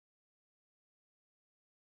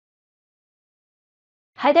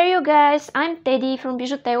Hi there you guys, I'm Teddy from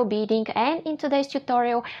Bijuteo Beading, and in today's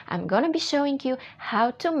tutorial I'm gonna be showing you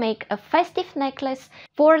how to make a festive necklace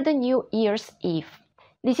for the New Year's Eve.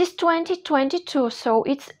 This is 2022, so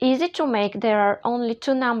it's easy to make. There are only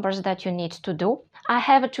two numbers that you need to do. I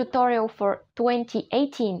have a tutorial for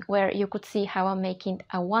 2018 where you could see how I'm making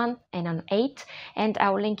a 1 and an 8, and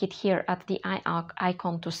I'll link it here at the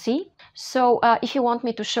icon to see. So if you want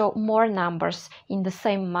me to show more numbers in the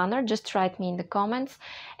same manner, just write me in the comments,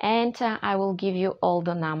 and I will give you all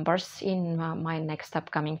the numbers in my next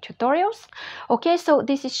upcoming tutorials. Okay, so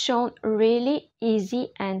this is shown really easy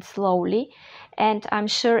and slowly, and I'm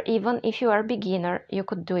sure even if you are a beginner you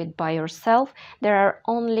could do it by yourself. There are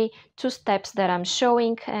only two steps that I'm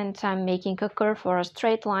showing, and I'm making a curve or a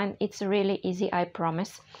straight line. It's really easy, I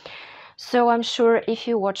promise. So I'm sure if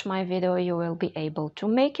you watch my video you will be able to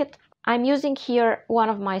make it. I'm using here one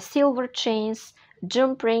of my silver chains,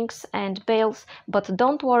 jump rings and bails, but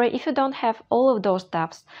don't worry if you don't have all of those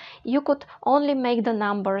stuffs. You could only make the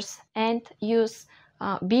numbers and use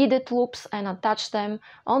beaded loops and attach them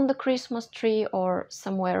on the Christmas tree or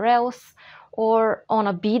somewhere else, or on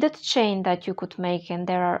a beaded chain that you could make, and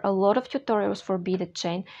there are a lot of tutorials for beaded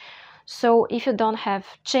chain. So if you don't have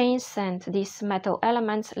chains and these metal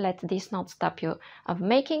elements, let this not stop you of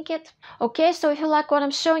making it. Okay, so if you like what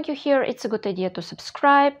I'm showing you here, it's a good idea to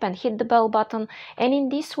subscribe and hit the bell button, and in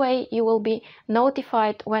this way you will be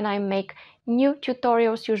notified when I make new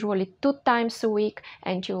tutorials, usually 2 times a week,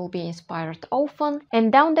 and you will be inspired often.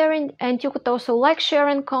 And down there, and you could also like, share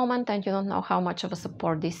and comment, and you don't know how much of a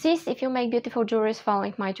support this is. If you make beautiful jewelries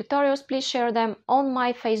following my tutorials, please share them on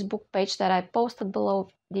my Facebook page that I posted below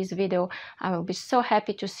this video. I will be so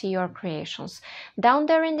happy to see your creations. Down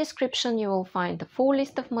there in description you will find the full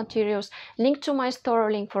list of materials, link to my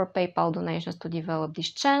store, link for PayPal donations to develop this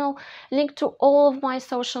channel, link to all of my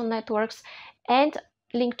social networks, and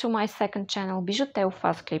link to my second channel, Bijuteo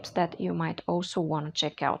Fast Clips, that you might also want to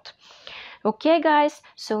check out. Okay guys,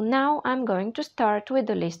 so now I'm going to start with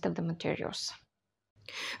the list of the materials.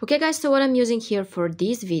 Okay guys, so what I'm using here for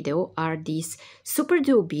this video are these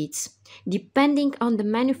superduo beads. Depending on the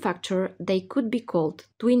manufacturer, they could be called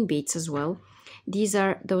twin beads as well. These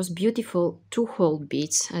are those beautiful 2-hole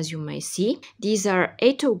beads, as you may see. These are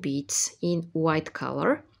 8-0 beads in white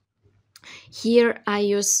color. Here I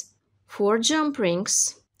use 4 jump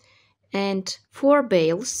rings and 4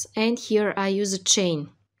 bails, and here I use a chain.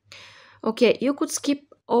 Okay, you could skip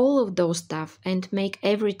all of those stuff and make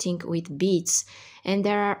everything with beads, and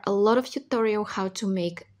there are a lot of tutorial how to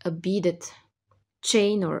make a beaded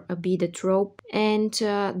chain or a beaded rope, and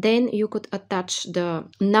then you could attach the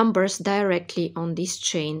numbers directly on this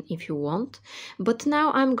chain if you want. But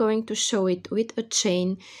now I'm going to show it with a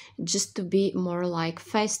chain, just to be more like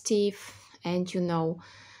festive and, you know,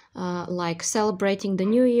 like celebrating the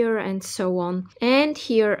new year and so on. And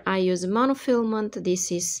here I use monofilament.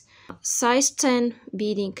 This is size 10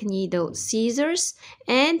 beading needle scissors,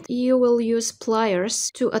 and you will use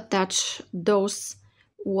pliers to attach those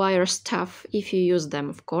wire stuff if you use them,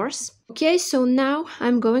 of course. Okay, so now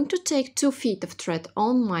I'm going to take 2 feet of thread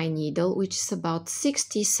on my needle, which is about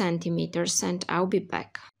 60 centimeters, and I'll be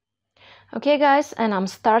back. Okay guys, and I'm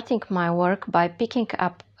starting my work by picking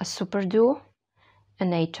up a superduo,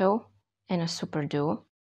 an 8-0 and a superduo.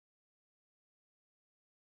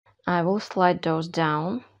 I will slide those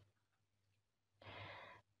down,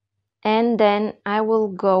 and then I will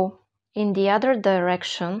go in the other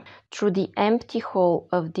direction through the empty hole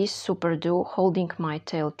of this superduo, holding my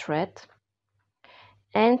tail thread,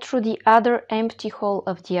 and through the other empty hole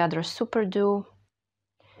of the other superduo,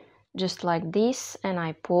 just like this, and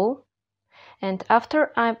I pull, and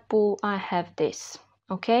after I pull I have this.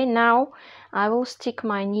 Okay, now I will stick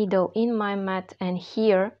my needle in my mat, and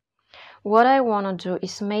here what I want to do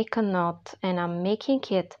is make a knot, and I'm making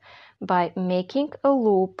it by making a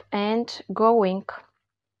loop and going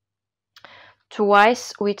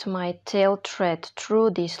twice with my tail thread through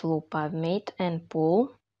this loop I've made and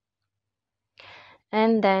pull,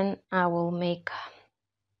 and then I will make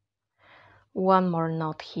one more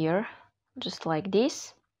knot here, just like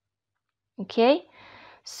this. Okay,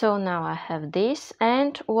 so now I have this,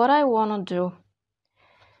 and what I want to do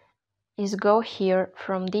is go here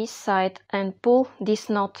from this side and pull this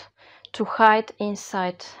knot to hide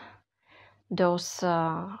inside those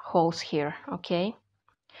holes here. Okay,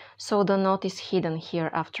 so the knot is hidden here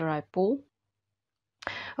after I pull.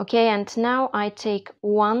 Okay, and now I take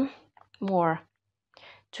one more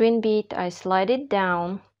twin bead, I slide it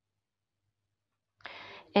down,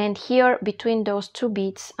 and here between those 2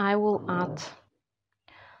 beads I will add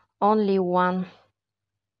only one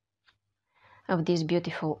of these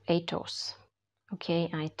beautiful 8-0s. Okay,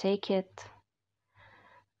 I take it,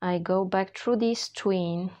 I go back through this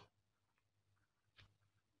twin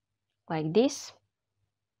like this,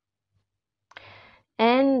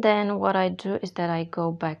 and then what I do is that I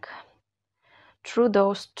go back through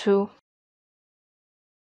those two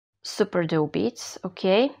superduo beads.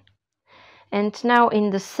 Okay, and now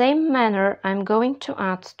in the same manner I'm going to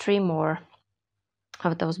add 3 more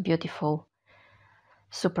of those beautiful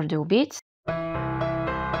superduo beads.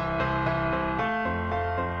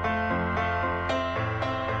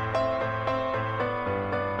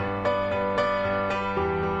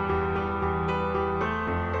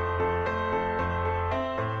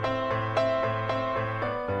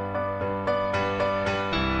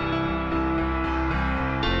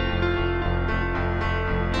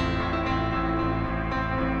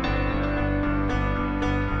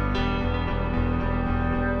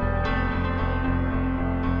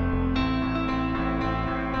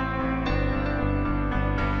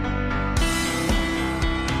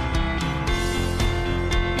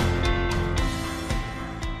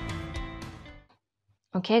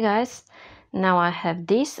 Okay guys, now I have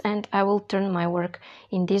this, and I will turn my work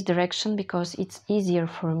in this direction because it's easier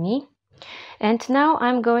for me. And now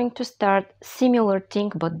I'm going to start similar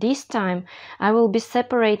thing, but this time I will be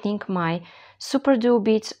separating my superduo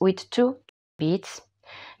beads with 2 beads,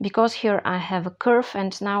 because here I have a curve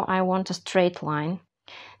and now I want a straight line.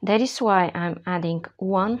 That is why I'm adding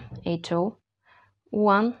 1 8-0,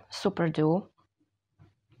 1 superduo,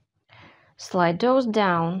 slide those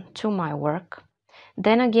down to my work.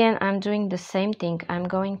 Then again I'm doing the same thing. I'm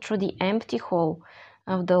going through the empty hole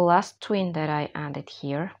of the last twin that I added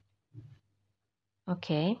here.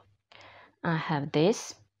 Okay, I have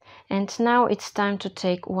this, and now it's time to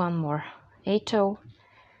take 1 more 8-0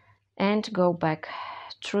 and go back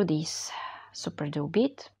through this superduo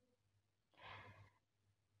bead,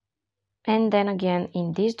 and then again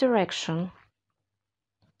in this direction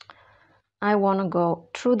I want to go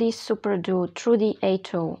through this superduo, through the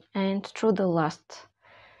 8-0 and through the last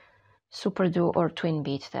superduo or twin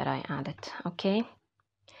bead that I added. Okay,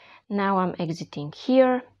 now I'm exiting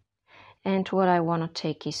here, and what I want to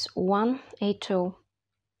take is 1 8-0,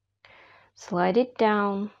 slide it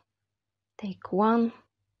down, take 1,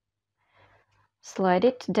 slide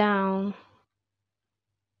it down,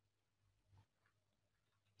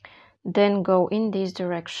 then go in this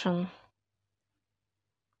direction,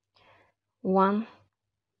 1,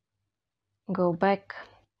 go back,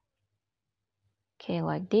 okay,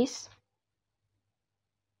 like this,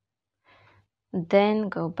 then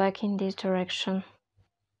go back in this direction.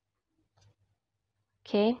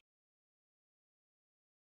 Okay,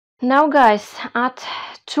 now guys, add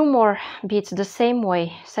 2 more beads the same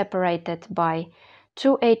way, separated by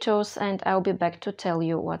 2 8-0s, and I'll be back to tell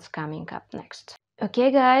you what's coming up next. Okay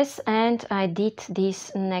guys, and I did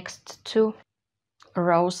these next 2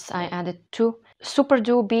 rows. I added 2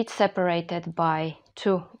 superduo beads separated by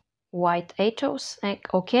 2 white 8-0s.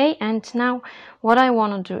 Okay, and now what I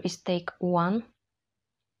want to do is take 1,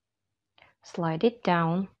 slide it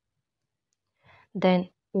down, then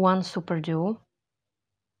 1 superduo,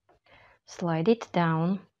 slide it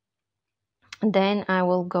down, then I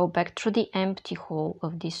will go back through the empty hole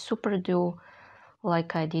of this superduo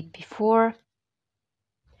like I did before,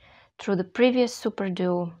 through the previous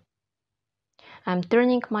superduo. I'm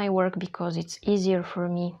turning my work because it's easier for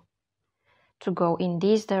me to go in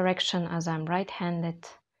this direction as I'm right-handed,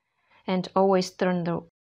 and always turn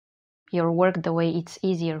your work the way it's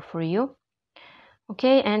easier for you.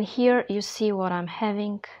 Okay, and here you see what I'm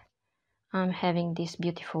having. I'm having this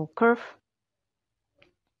beautiful curve.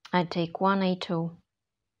 I take 1 8-0,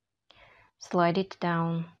 slide it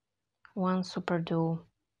down, 1 superduo,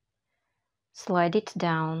 slide it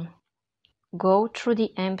down, go through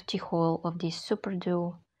the empty hole of this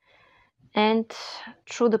superduo and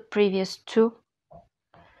through the previous 2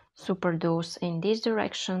 superduos in this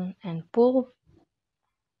direction and pull.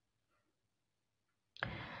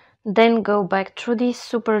 Then go back through this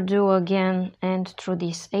superduo again and through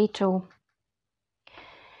this 8-0.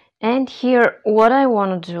 And here what I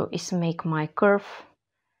want to do is make my curve.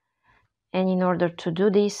 And in order to do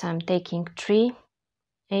this, I'm taking 3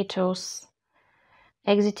 8-0s,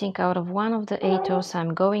 exiting out of one of the 8-0s,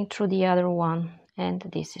 I'm going through the other one, and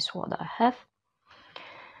this is what I have.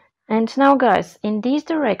 And now guys, in this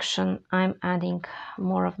direction I'm adding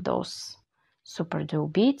more of those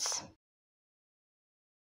superduo beads,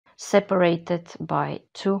 separated by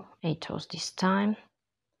 2 8-0s this time,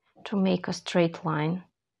 to make a straight line.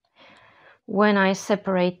 When I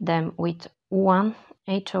separate them with 1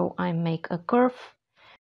 8-0, I make a curve.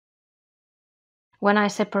 when I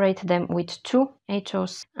separate them with 2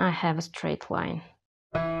 atoes, I have a straight line.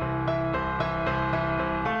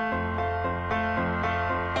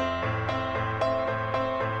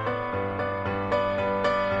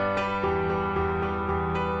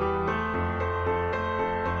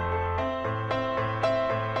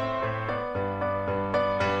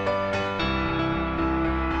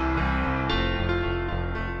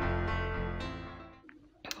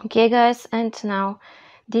 Okay guys, and now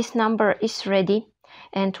this number is ready,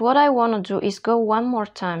 and what I want to do is go one more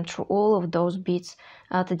time through all of those beads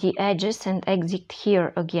at the edges and exit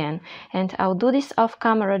here again, and I'll do this off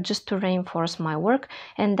camera just to reinforce my work,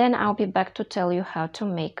 and then I'll be back to tell you how to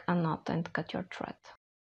make a knot and cut your thread.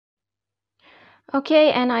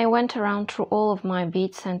 Okay, and I went around through all of my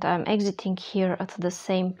beads and I'm exiting here at the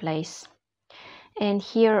same place. And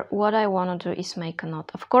here what I want to do is make a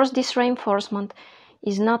knot. Of course, this reinforcement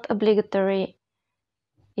is not obligatory.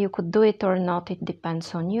 You could do it or not, it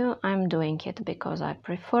depends on you. I'm doing it because I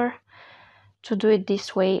prefer to do it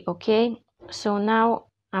this way. Okay, so now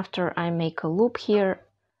after I make a loop here,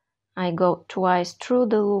 I go twice through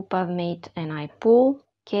the loop I've made and I pull.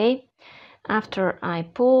 Okay, after I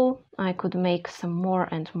pull, I could make some more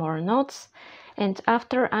and more knots, and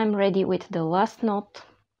after I'm ready with the last knot,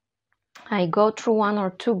 I go through 1 or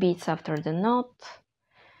 2 beads after the knot,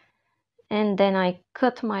 and then I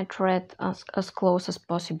cut my thread as close as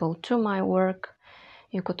possible to my work.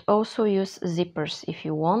 You could also use zippers if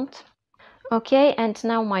you want. Okay, and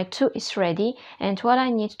now my 2 is ready, and what I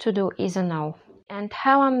need to do is an O. And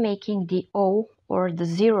how I'm making the O or the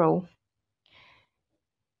 0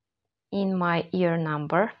 in my ear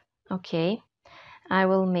number, okay, I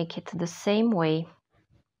will make it the same way,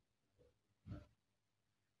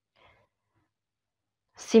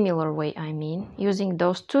 similar way I mean, using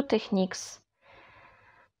those 2 techniques,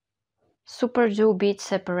 superduo bead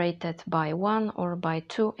separated by 1 or by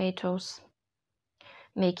 2 atoes,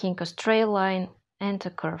 making a straight line and a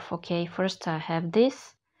curve. Okay, first I have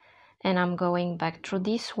this, and I'm going back through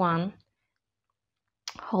this one,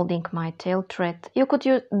 holding my tail thread. You could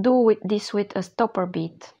do this with a stopper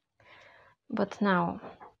bead, but now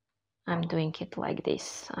I'm doing it like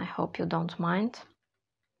this. I hope you don't mind.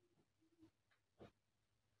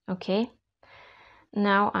 Okay,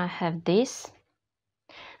 now I have this.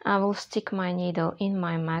 I will stick my needle in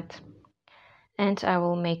my mat and I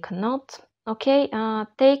will make a knot. Okay,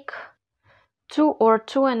 take 2 or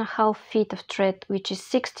 2.5 feet of thread, which is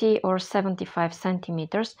 60 or 75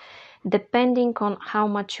 centimeters, depending on how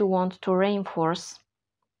much you want to reinforce.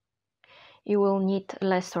 You will need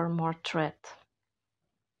less or more thread.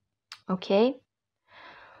 Okay,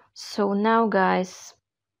 so now guys,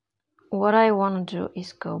 what I want to do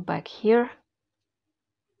is go back here,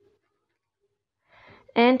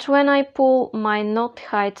 and when I pull, my knot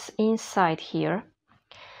hides inside here.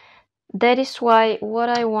 That is why what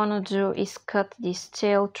I want to do is cut this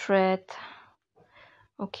tail thread,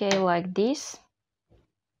 okay, like this.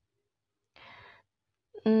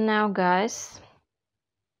 Now guys,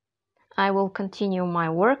 I will continue my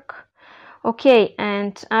work. Okay,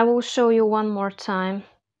 and I will show you one more time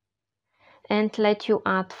and let you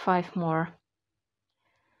add 5 more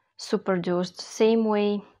superduos the same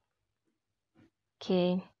way.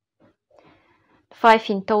 Okay, 5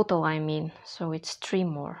 in total I mean, so it's 3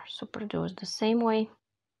 more superduos the same way.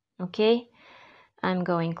 Okay, I'm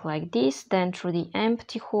going like this, then through the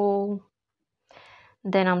empty hole,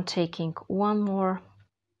 then I'm taking 1 more,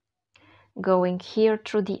 going here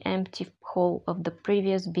through the empty hole of the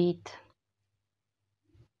previous bead,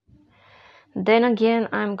 then again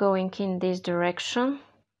I'm going in this direction,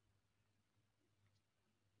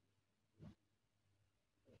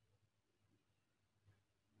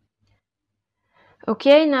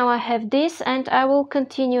 okay, now I have this, and I will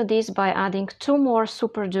continue this by adding 2 more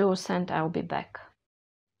superduos and I'll be back.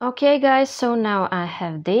 Okay guys, so now I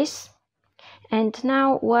have this, and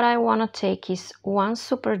now what I want to take is 1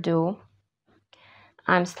 superduo.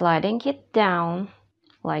 I'm sliding it down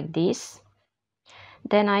like this,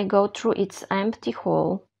 then I go through its empty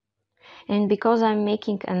hole, and because I'm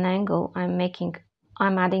making an angle,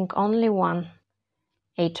 I'm adding only 1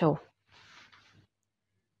 atol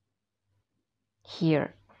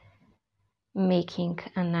here, making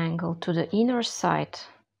an angle to the inner side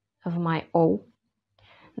of my O.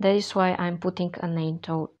 That is why I'm putting an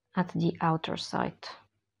atol at the outer side.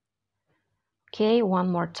 Okay,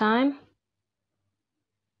 one more time.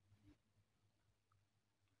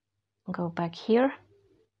 Go back here,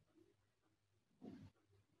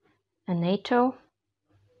 an atol,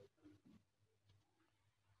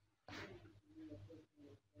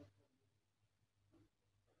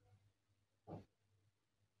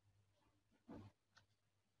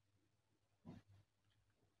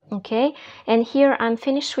 Okay, and here I'm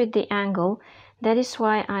finished with the angle. That is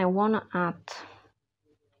why I want to add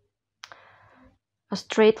a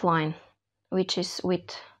straight line, which is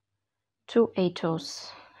with 2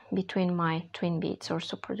 8/0 between my twin beads or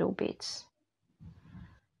superduo beads.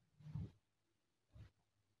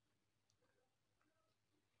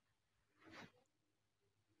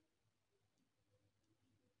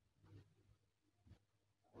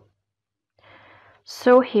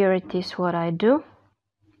 So here it is what I do.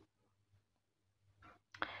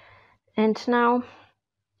 And now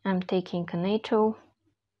I'm taking an 8/0,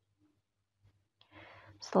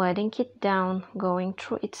 sliding it down, going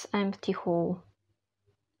through its empty hole,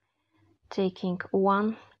 taking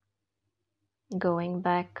one, going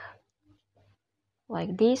back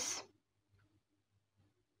like this,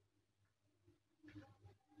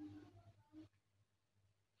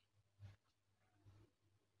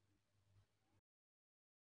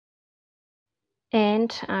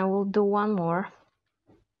 and I will do one more.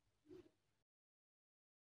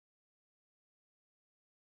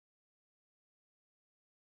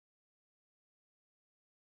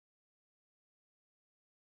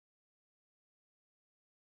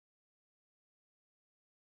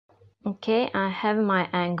 Okay, I have my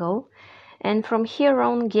angle, and from here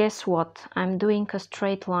on, guess what? I'm doing a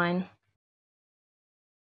straight line.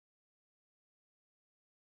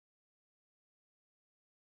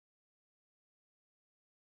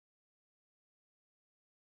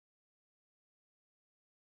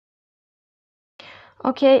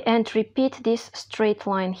 Okay, and repeat this straight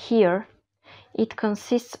line here. It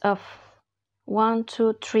consists of 1,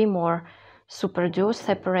 2, 3 more superduos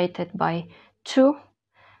separated by 2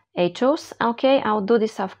 8/0. Okay, I'll do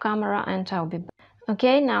this off camera and I'll be back.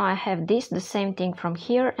 Okay, now I have this, the same thing from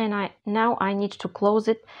here, and now I need to close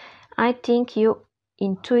it. I think you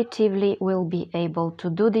intuitively will be able to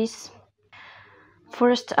do this.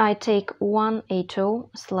 First I take 1 8/0,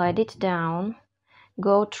 slide it down,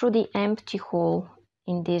 go through the empty hole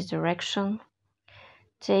in this direction,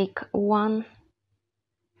 take one,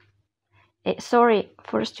 sorry,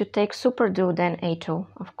 first you take superduo, then 8/0,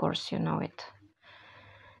 of course you know it.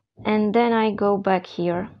 And then I go back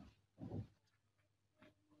here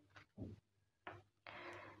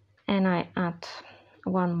and I add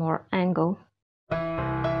one more angle.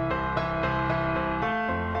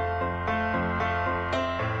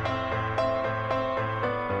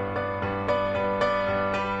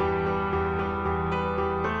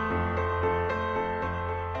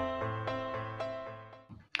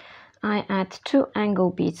 I add 2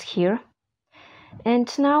 angle beads here, and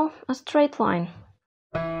now a straight line.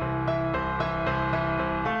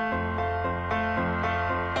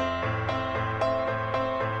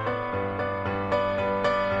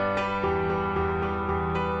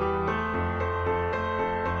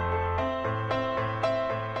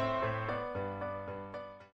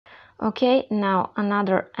 Okay, now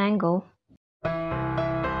another angle.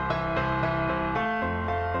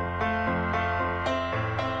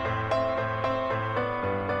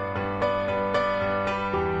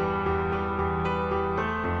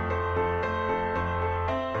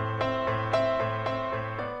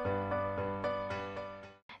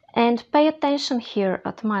 And pay attention here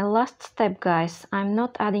at my last step, guys. I'm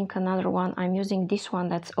not adding another one, I'm using this one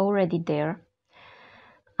that's already there.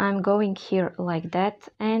 I'm going here like that,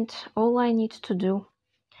 and all I need to do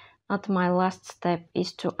at my last step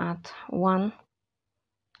is to add 1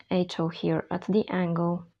 8/0 here at the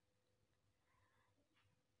angle,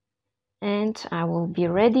 and I will be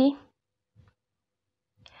ready.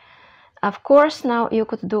 Of course, now you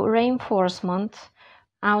could do reinforcement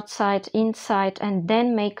outside, inside, and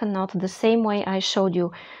then make a knot the same way I showed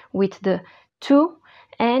you with the 2.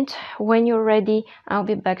 And when you're ready, I'll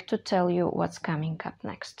be back to tell you what's coming up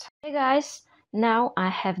next. Hey guys, now I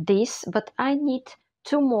have this, but I need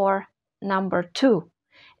 2 more number 2.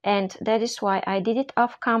 And that is why I did it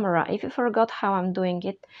off camera. If you forgot how I'm doing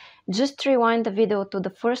it, just rewind the video to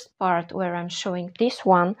the first part where I'm showing this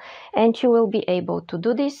one, and you will be able to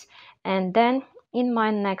do this. And then in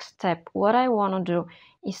my next step, what I want to do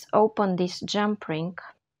is open this jump ring,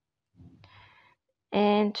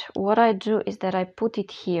 and what I do is that I put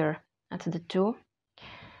it here at the 2,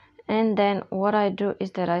 and then what I do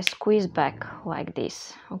is that I squeeze back like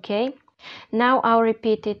this. Okay, now I'll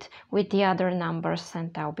repeat it with the other numbers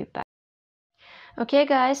and I'll be back. Okay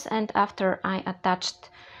guys, and after I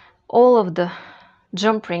attached all of the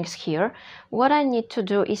jump rings here, what I need to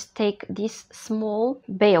do is take these small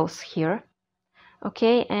bails here.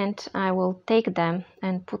 Okay, and I will take them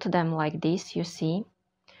and put them like this. You see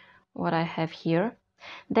what I have here.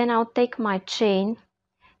 Then I'll take my chain,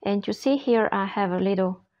 and you see here I have a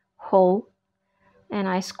little hole, and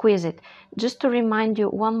I squeeze it. Just to remind you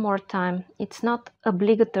one more time, it's not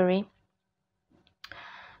obligatory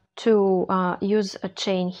to use a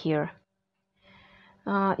chain here.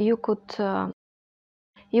 You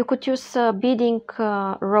could use a beading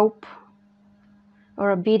rope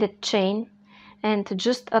or a beaded chain and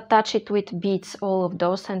just attach it with beads, all of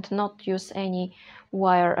those, and not use any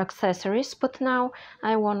wire accessories. But now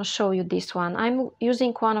I want to show you this one. I'm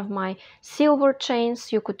using one of my silver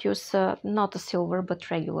chains. You could use not a silver but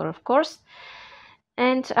regular, of course,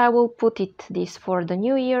 and I will put it this for the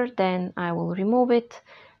new year. Then I will remove it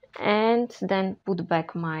and then put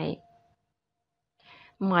back my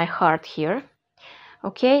heart here.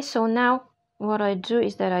 Okay, so now what I do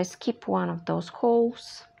is that I skip one of those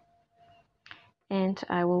holes and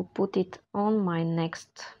I will put it on my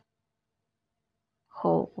next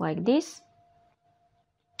hole like this.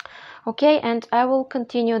 Okay, and I will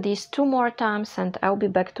continue this 2 more times and I'll be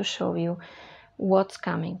back to show you what's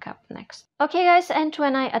coming up next. Okay guys, and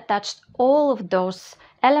when I attached all of those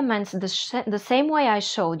elements the same way I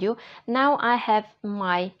showed you, now I have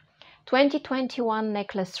my 2021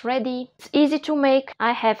 necklace ready. It's easy to make.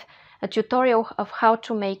 I have a tutorial of how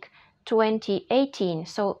to make 2018,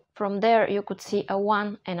 so from there you could see a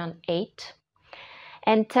 1 and an 8.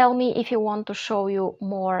 And tell me if you want to show you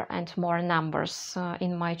more and more numbers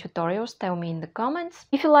in my tutorials. Tell me in the comments.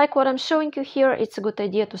 If you like what I'm showing you here, it's a good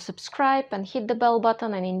idea to subscribe and hit the bell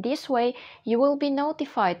button, and in this way you will be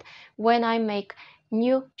notified when I make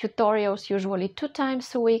new tutorials, usually 2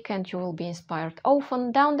 times a week, and you will be inspired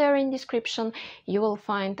often. Down there in description you will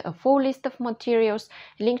find a full list of materials,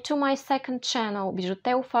 link to my second channel,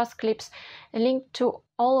 Bijuteu Fast Clips, a link to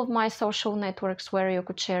all of my social networks where you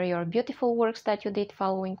could share your beautiful works that you did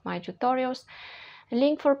following my tutorials, a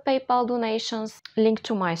link for PayPal donations, link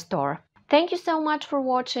to my store. Thank you so much for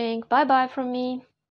watching. Bye bye from me.